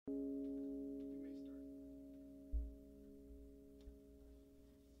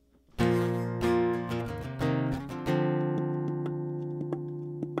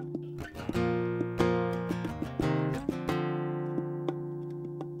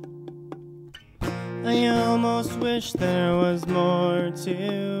I almost wish there was more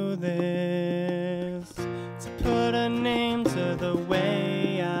to this, to put a name to the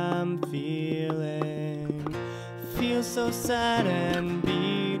way I'm feeling. Feel so sad and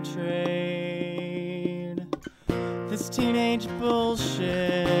betrayed. This teenage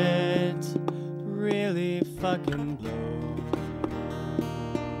bullshit really fucking blows.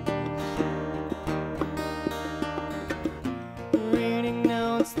 Reading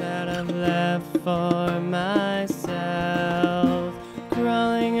notes that I've left for myself,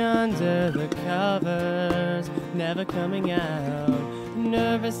 crawling under the covers, never coming out.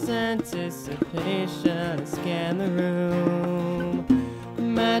 Nervous anticipation, I scan the room,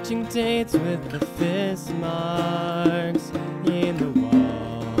 matching dates with the fist marks in the wall.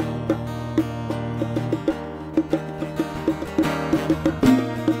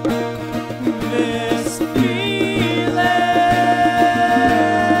 This feeling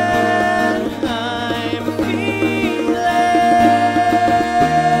I'm feeling, I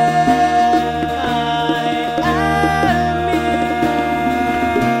am me.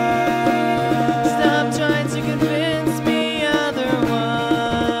 Stop trying to convince me otherwise.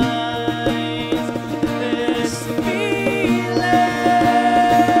 This feeling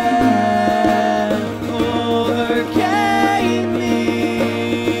overcame me.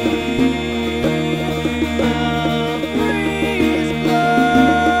 A breeze blows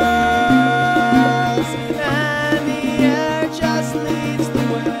and the air just leads the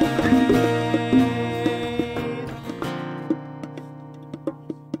way.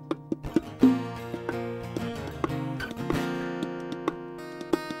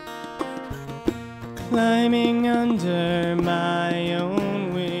 Climbing under my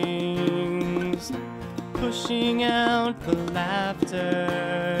own wings, pushing out the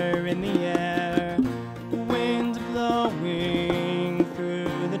laughter in the air, wind blowing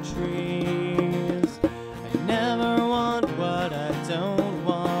through the trees. I never want what I don't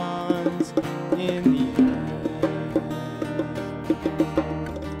want in the air.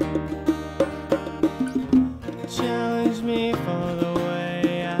 Challenge me for the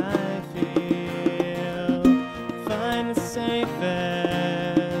way I feel. Find the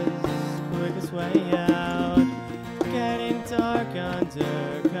safest, quickest way out. Getting dark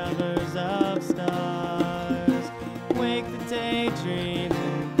under covers of stars. Wake the daydream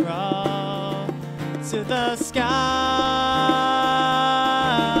and crawl to the sky.